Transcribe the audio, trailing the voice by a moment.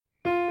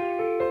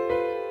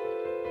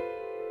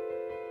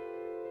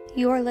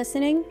You are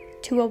listening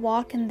to A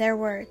Walk in Their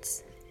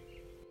Words.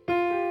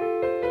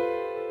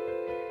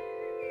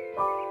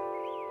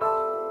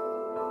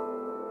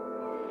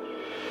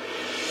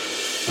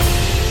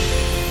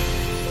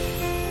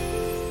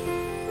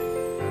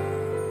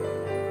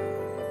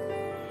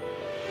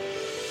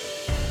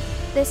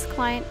 This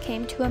client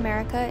came to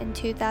America in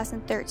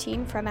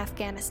 2013 from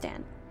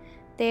Afghanistan.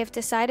 They have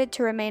decided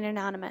to remain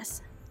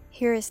anonymous.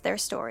 Here is their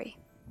story.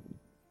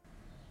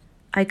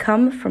 I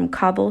come from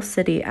Kabul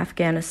City,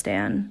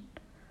 Afghanistan.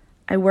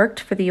 I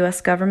worked for the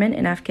U.S. government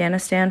in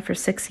Afghanistan for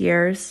 6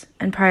 years,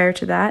 and prior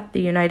to that,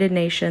 the United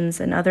Nations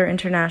and other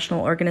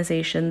international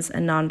organizations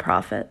and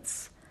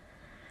nonprofits.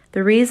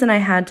 The reason I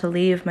had to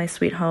leave my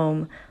sweet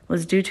home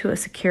was due to a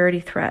security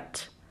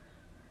threat.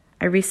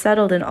 I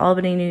resettled in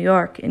Albany, New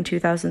York in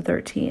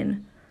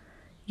 2013.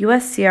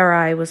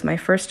 USCRI was my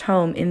first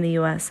home in the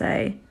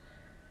USA.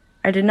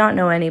 I did not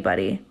know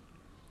anybody.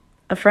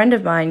 A friend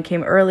of mine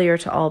came earlier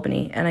to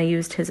Albany, and I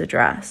used his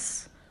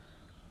address.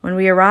 When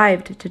we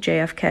arrived to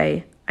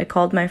JFK, I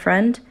called my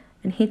friend,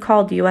 and he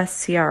called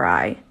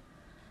USCRI.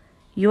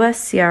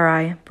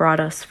 USCRI brought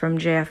us from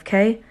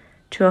JFK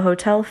to a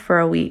hotel for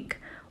a week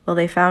while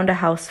they found a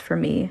house for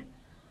me.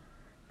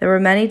 There were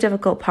many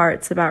difficult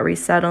parts about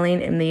resettling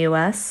in the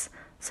U.S.,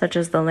 such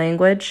as the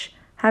language,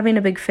 having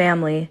a big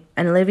family,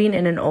 and living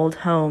in an old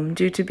home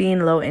due to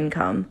being low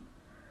income.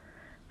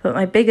 But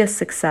my biggest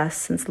success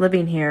since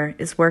living here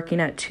is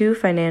working at 2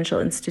 financial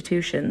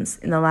institutions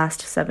in the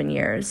last 7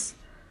 years.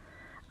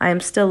 I am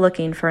still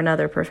looking for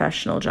another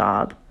professional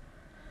job.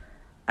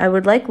 I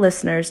would like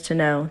listeners to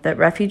know that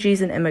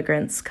refugees and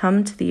immigrants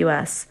come to the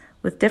U.S.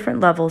 with different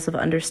levels of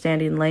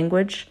understanding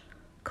language,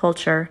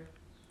 culture,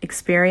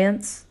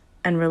 experience,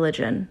 and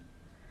religion.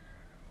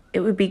 It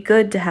would be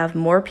good to have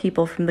more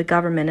people from the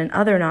government and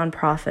other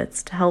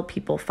nonprofits to help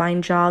people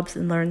find jobs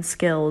and learn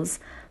skills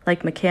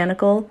like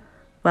mechanical,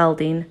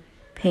 welding,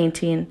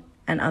 painting,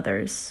 and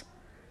others.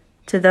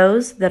 To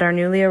those that are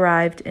newly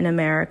arrived in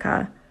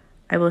America,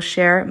 I will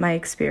share my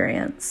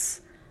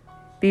experience.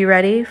 Be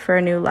ready for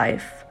a new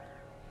life.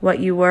 What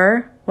you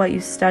were, what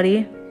you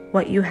study,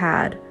 what you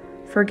had.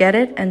 Forget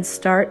it and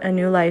start a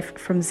new life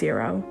from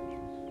zero.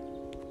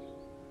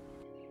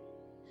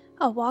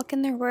 A Walk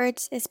in Their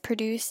Words is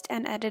produced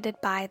and edited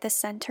by the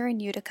Center in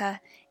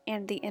Utica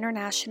and the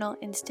International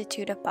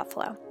Institute of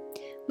Buffalo.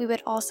 We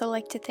would also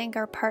like to thank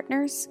our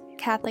partners,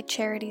 Catholic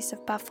Charities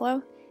of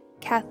Buffalo,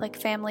 Catholic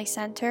Family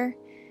Center,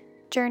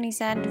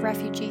 Journey's End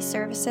Refugee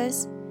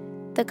Services,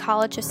 the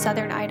College of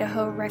Southern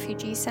Idaho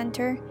Refugee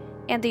Center,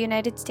 and the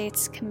United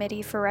States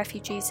Committee for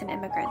Refugees and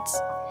Immigrants.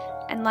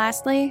 And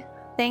lastly,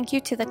 thank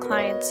you to the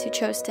clients who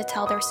chose to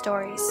tell their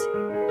stories.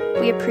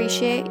 We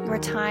appreciate your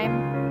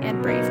time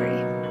and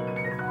bravery.